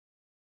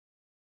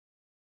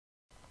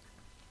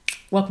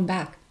Welcome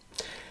back.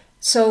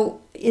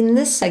 So in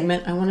this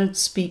segment, I want to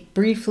speak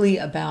briefly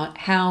about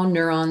how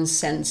neurons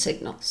send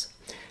signals.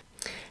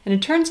 And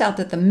it turns out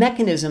that the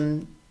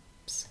mechanisms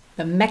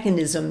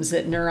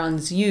that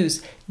neurons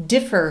use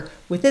differ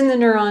within the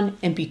neuron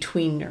and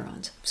between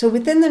neurons. So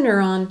within the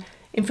neuron,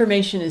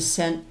 information is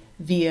sent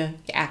via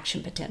the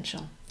action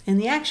potential.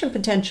 And the action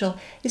potential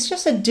is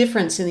just a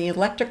difference in the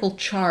electrical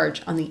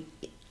charge on the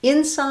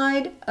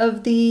inside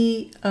of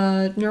the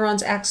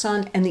neuron's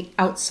axon and the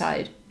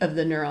outside of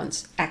the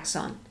neuron's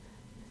axon.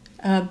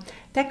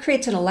 That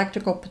creates an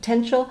electrical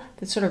potential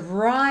that sort of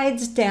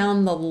rides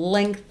down the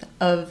length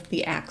of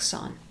the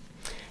axon.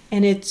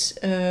 And it's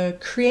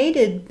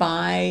created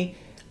by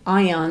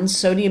ions,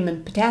 sodium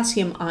and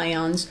potassium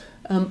ions,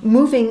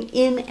 moving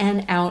in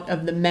and out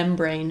of the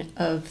membrane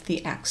of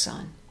the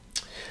axon.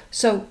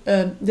 So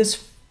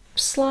this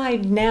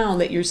slide now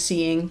that you're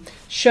seeing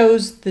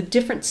shows the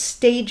different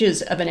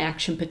stages of an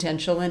action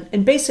potential,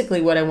 and basically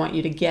what I want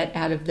you to get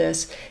out of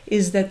this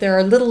is that there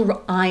are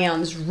little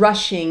ions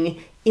rushing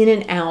in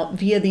and out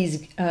via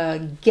these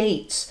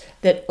gates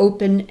that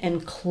open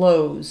and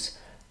close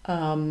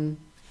in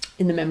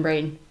the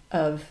membrane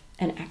of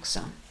an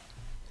axon.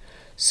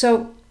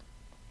 So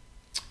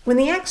when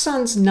the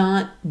axon's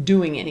not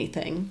doing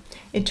anything,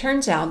 it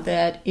turns out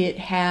that it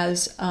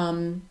has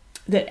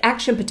that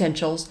action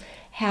potentials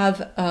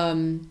have a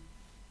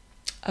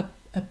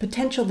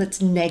potential that's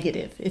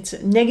negative. It's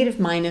negative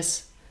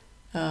minus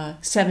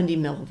 70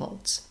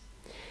 millivolts.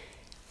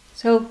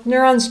 So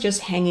neurons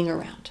just hanging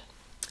around.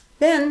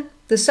 Then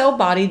the cell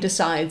body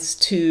decides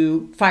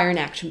to fire an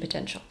action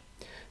potential.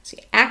 So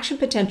the action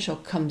potential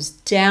comes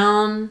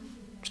down,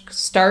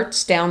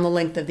 starts down the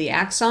length of the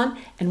axon,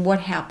 and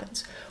what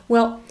happens?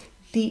 Well,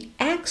 the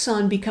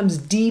axon becomes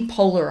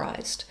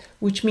depolarized,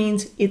 which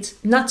means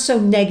it's not so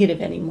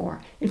negative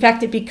anymore. In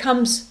fact, it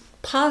becomes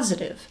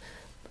positive,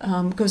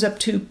 goes up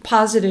to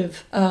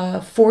positive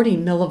 40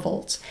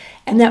 millivolts.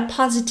 And that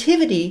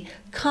positivity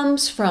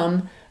comes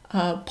from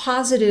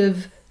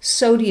positive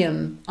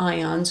sodium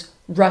ions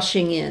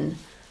rushing in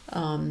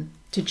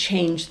to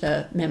change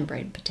the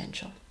membrane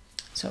potential.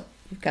 So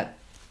you've got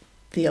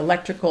the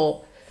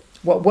electrical,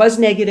 what was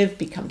negative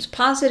becomes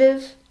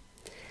positive,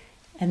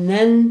 and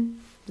then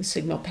the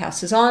signal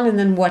passes on, and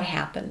then what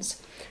happens?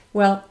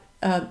 Well,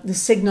 the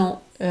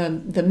signal,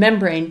 the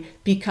membrane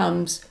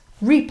becomes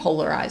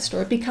repolarized,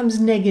 or it becomes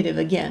negative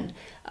again.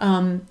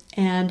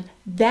 And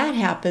that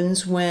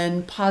happens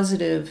when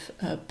positive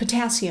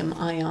potassium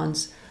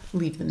ions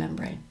leave the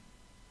membrane.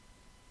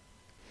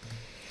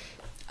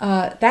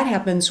 That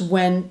happens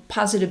when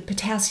positive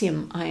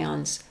potassium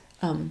ions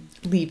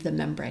leave the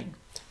membrane.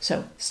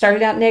 So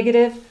started out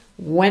negative,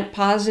 went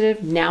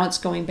positive, now it's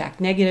going back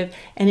negative.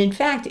 And in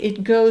fact,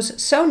 it goes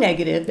so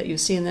negative that you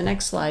see in the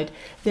next slide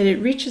that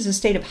it reaches a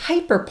state of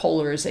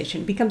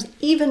hyperpolarization, becomes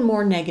even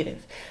more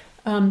negative.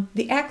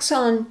 The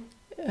axon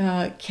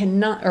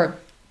cannot, or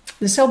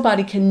the cell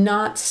body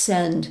cannot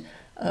send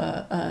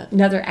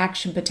another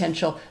action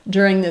potential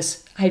during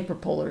this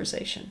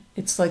hyperpolarization.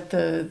 It's like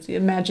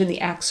imagine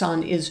the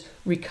axon is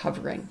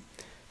recovering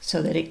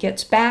so that it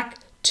gets back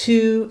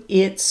to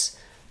its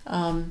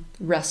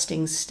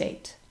resting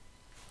state.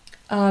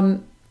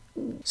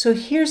 So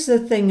here's the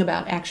thing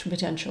about action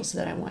potentials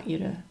that I want you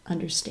to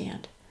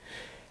understand.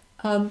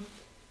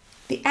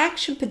 The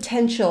action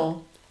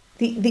potential,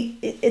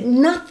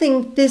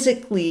 nothing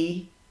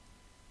physically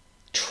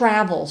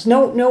travels.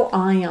 No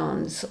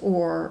ions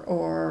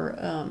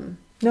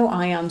no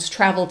ions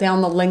travel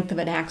down the length of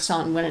an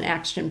axon when an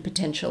action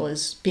potential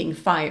is being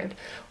fired.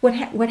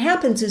 What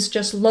happens is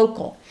just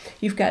local.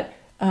 You've got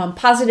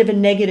positive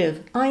and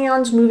negative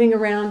ions moving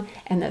around,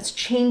 and that's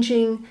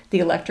changing the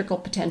electrical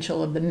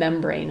potential of the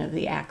membrane of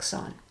the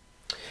axon.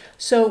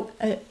 So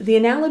the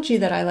analogy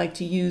that I like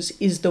to use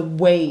is the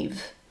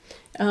wave.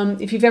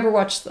 If you've ever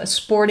watched a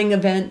sporting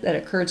event that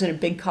occurs in a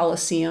big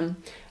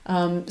coliseum,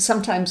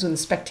 sometimes when the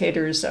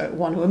spectators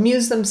want to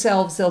amuse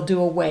themselves, they'll do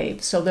a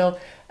wave. So they'll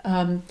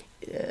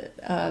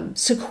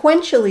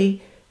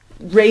sequentially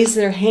raise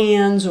their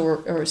hands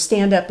or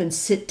stand up and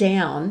sit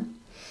down.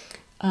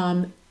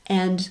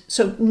 And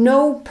so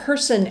no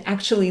person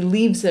actually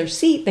leaves their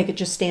seat. They could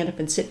just stand up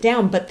and sit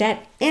down, but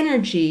that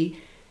energy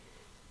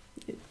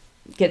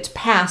gets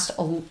passed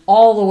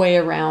all the way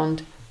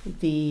around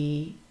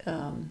the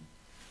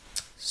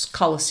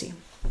Coliseum.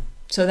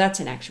 So that's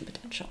an action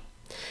potential.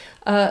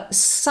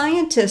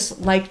 Scientists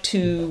like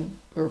to,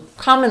 or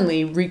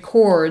commonly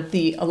record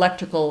the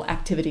electrical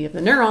activity of the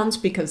neurons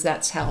because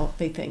that's how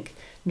they think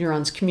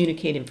neurons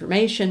communicate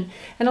information.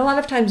 And a lot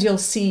of times you'll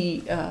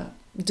see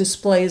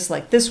displays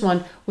like this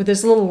one with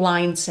this little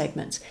line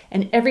segments.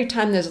 And every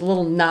time there's a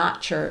little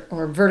notch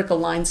or vertical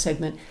line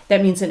segment,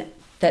 that means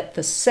that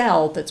the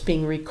cell that's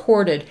being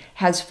recorded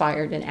has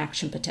fired an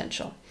action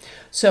potential.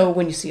 So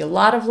when you see a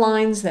lot of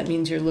lines, that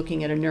means you're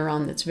looking at a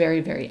neuron that's very,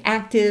 very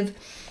active.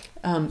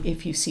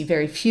 If you see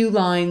very few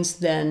lines,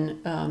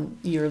 then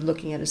you're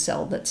looking at a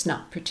cell that's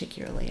not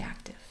particularly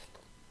active.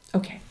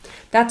 Okay,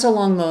 that's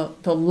along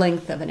the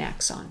length of an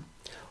axon.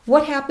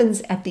 what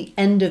happens at the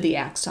end of the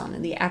axon,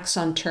 in the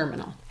axon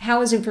terminal?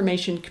 How is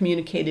information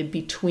communicated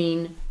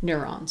between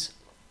neurons?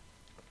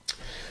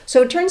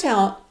 So it turns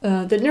out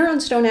that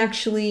neurons don't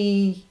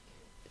actually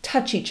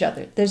touch each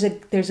other. There's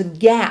a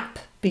gap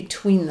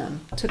between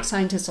them. It took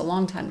scientists a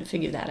long time to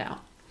figure that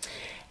out.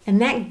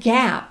 And that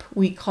gap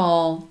we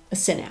call a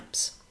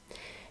synapse.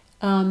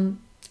 And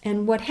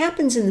what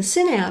happens in the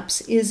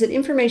synapse is that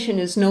information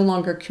is no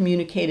longer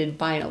communicated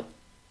by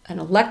an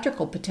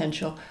electrical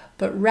potential,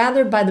 but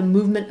rather by the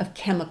movement of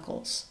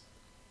chemicals.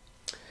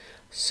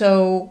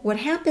 So what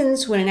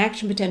happens when an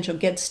action potential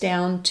gets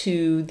down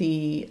to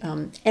the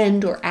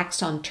end or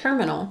axon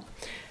terminal,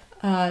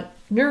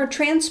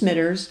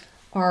 neurotransmitters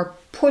are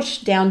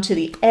pushed down to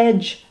the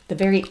edge, the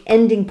very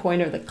ending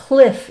point, or the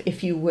cliff,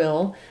 if you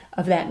will,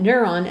 of that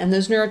neuron, and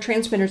those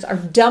neurotransmitters are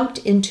dumped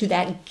into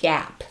that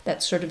gap,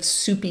 that sort of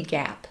soupy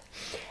gap.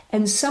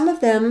 And some of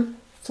them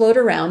float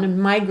around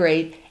and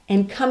migrate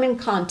and come in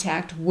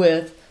contact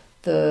with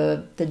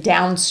the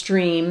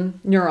downstream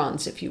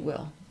neurons, if you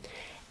will.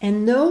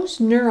 And those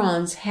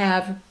neurons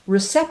have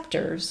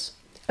receptors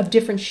of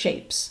different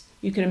shapes.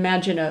 You can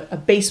imagine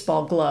a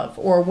baseball glove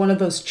or one of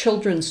those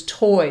children's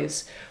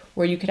toys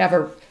where you could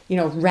have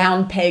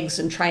round pegs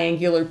and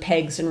triangular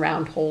pegs and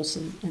round holes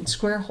and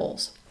square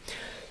holes.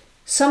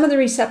 Some of the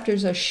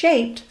receptors are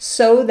shaped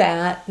so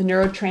that the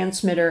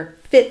neurotransmitter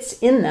fits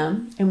in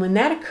them, and when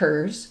that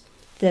occurs,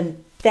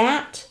 then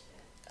that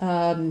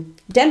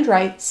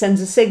dendrite sends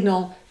a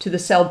signal to the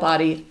cell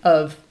body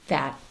of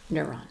that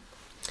neuron.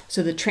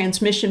 So the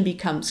transmission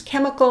becomes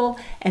chemical,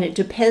 and it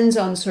depends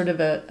on sort of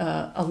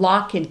a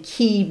lock and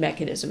key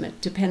mechanism. It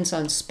depends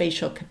on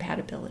spatial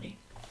compatibility.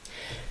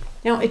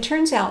 Now, it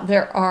turns out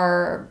there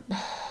are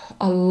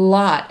a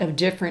lot of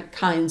different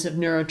kinds of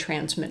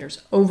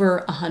neurotransmitters,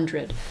 over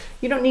 100.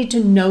 You don't need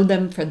to know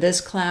them for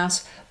this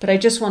class, but I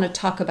just want to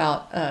talk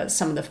about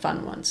some of the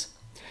fun ones.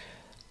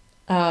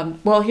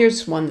 Well,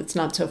 here's one that's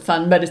not so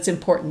fun, but it's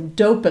important.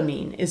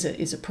 Dopamine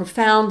is a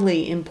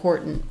profoundly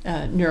important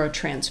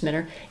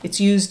neurotransmitter. It's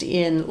used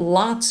in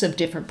lots of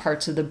different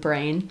parts of the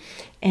brain,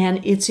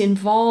 and it's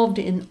involved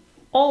in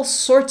all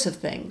sorts of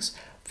things,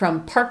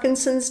 from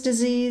Parkinson's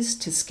disease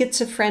to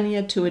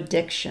schizophrenia to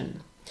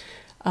addiction.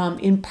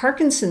 In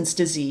Parkinson's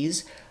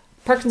disease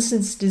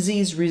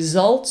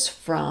results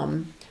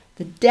from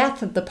the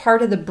death of the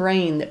part of the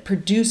brain that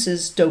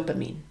produces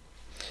dopamine.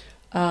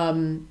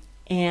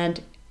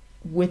 And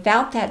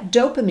without that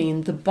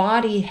dopamine, the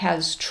body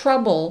has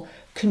trouble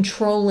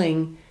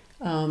controlling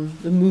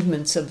the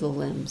movements of the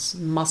limbs.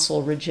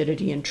 Muscle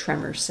rigidity and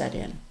tremors set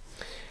in.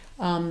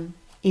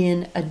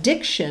 In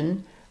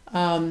addiction,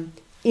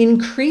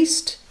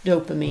 increased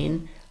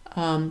dopamine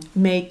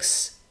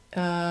makes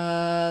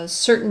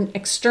certain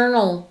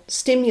external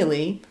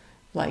stimuli,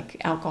 like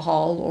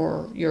alcohol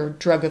or your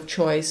drug of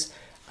choice,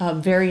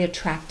 very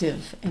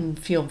attractive and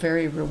feel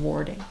very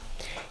rewarding.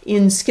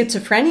 In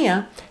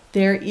schizophrenia,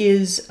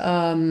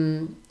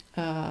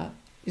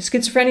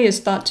 schizophrenia is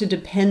thought to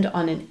depend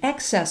on an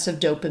excess of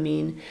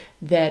dopamine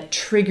that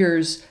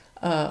triggers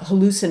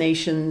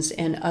hallucinations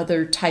and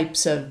other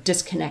types of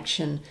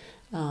disconnection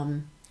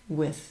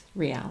with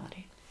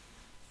reality.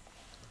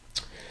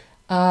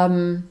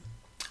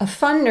 A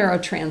fun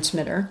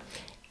neurotransmitter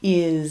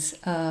is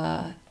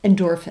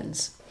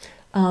endorphins.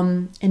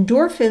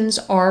 Endorphins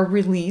are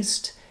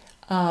released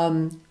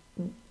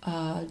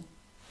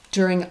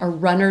during a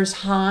runner's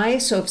high.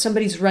 So if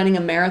somebody's running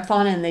a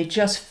marathon and they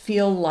just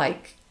feel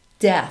like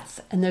death,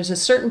 and there's a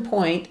certain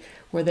point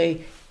where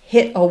they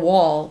hit a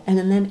wall, and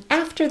then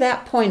after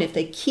that point, if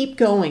they keep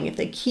going, if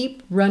they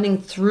keep running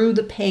through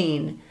the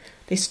pain,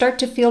 they start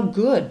to feel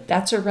good.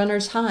 That's a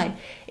runner's high.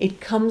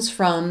 It comes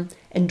from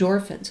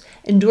endorphins.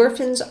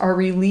 Endorphins are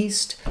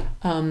released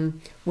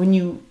when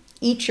you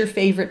eat your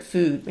favorite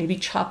food, maybe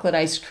chocolate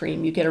ice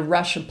cream. You get a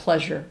rush of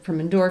pleasure from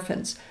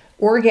endorphins.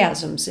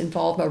 Orgasms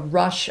involve a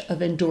rush of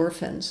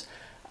endorphins.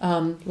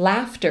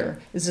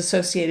 Laughter is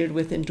associated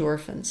with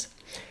endorphins.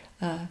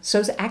 So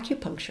is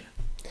acupuncture.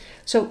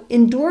 So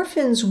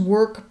endorphins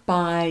work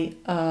by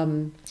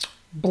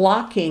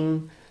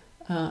blocking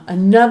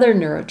another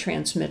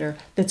neurotransmitter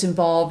that's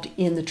involved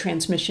in the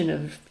transmission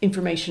of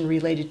information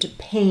related to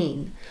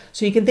pain.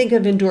 So you can think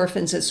of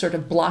endorphins as sort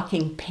of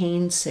blocking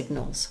pain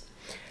signals.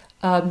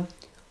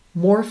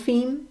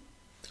 Morphine,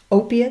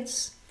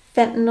 opiates,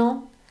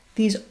 fentanyl,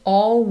 these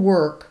all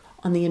work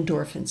on the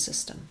endorphin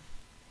system.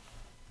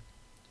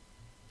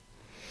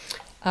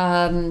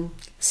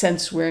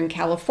 Since we're in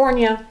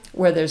California,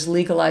 where there's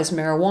legalized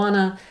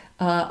marijuana,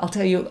 I'll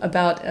tell you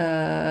about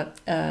a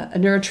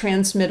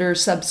neurotransmitter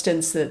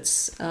substance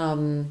that's,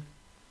 I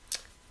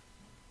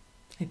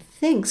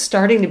think,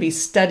 starting to be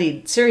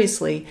studied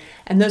seriously,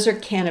 and those are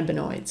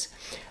cannabinoids.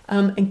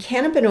 And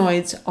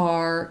cannabinoids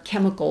are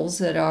chemicals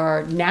that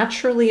are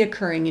naturally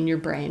occurring in your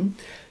brain.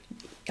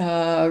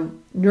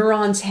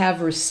 Neurons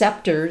have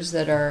receptors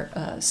that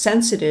are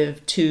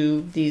sensitive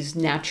to these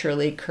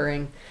naturally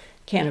occurring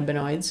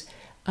cannabinoids.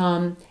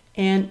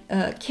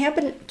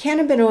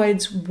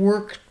 Cannabinoids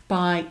work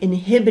by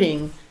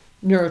inhibiting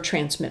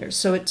neurotransmitters.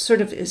 So it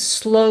sort of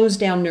slows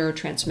down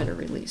neurotransmitter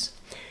release.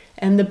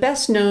 And the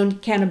best known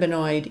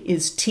cannabinoid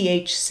is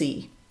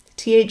THC.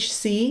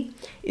 THC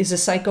is a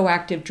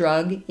psychoactive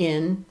drug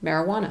in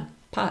marijuana,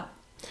 pot.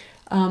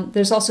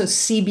 There's also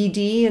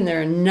CBD, and there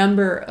are a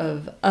number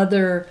of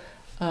other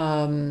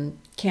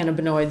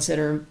cannabinoids that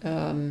are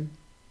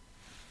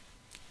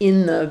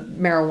in the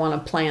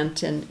marijuana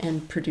plant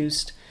and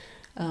produced.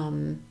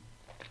 Some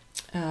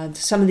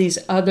of these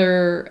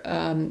other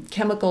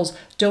chemicals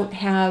don't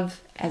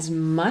have as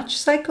much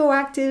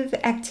psychoactive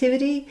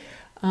activity,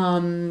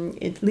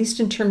 at least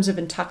in terms of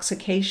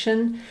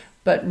intoxication,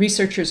 but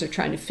researchers are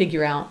trying to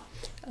figure out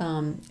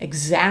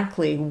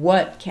exactly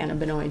what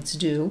cannabinoids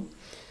do.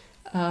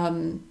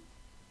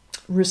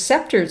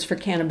 Receptors for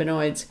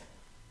cannabinoids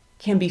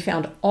can be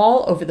found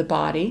all over the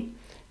body.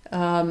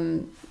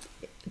 THC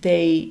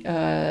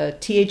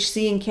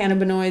and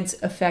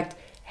cannabinoids affect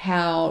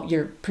how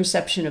your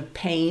perception of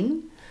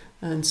pain,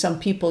 and some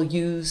people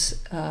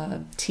use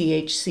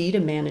THC to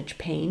manage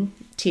pain,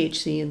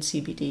 THC and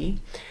CBD.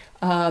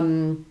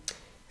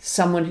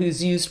 Someone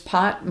who's used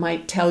pot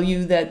might tell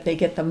you that they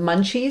get the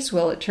munchies.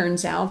 Well, it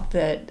turns out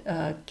that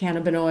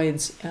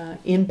cannabinoids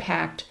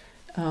impact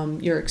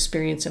your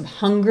experience of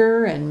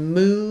hunger and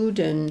mood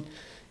and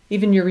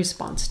even your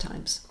response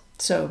times.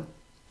 So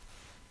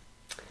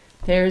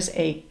there's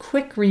a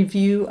quick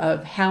review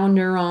of how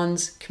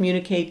neurons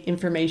communicate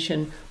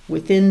information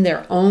within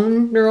their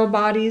own neural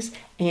bodies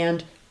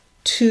and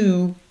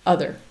to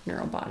other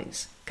neural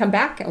bodies. Come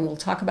back and we'll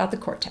talk about the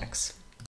cortex.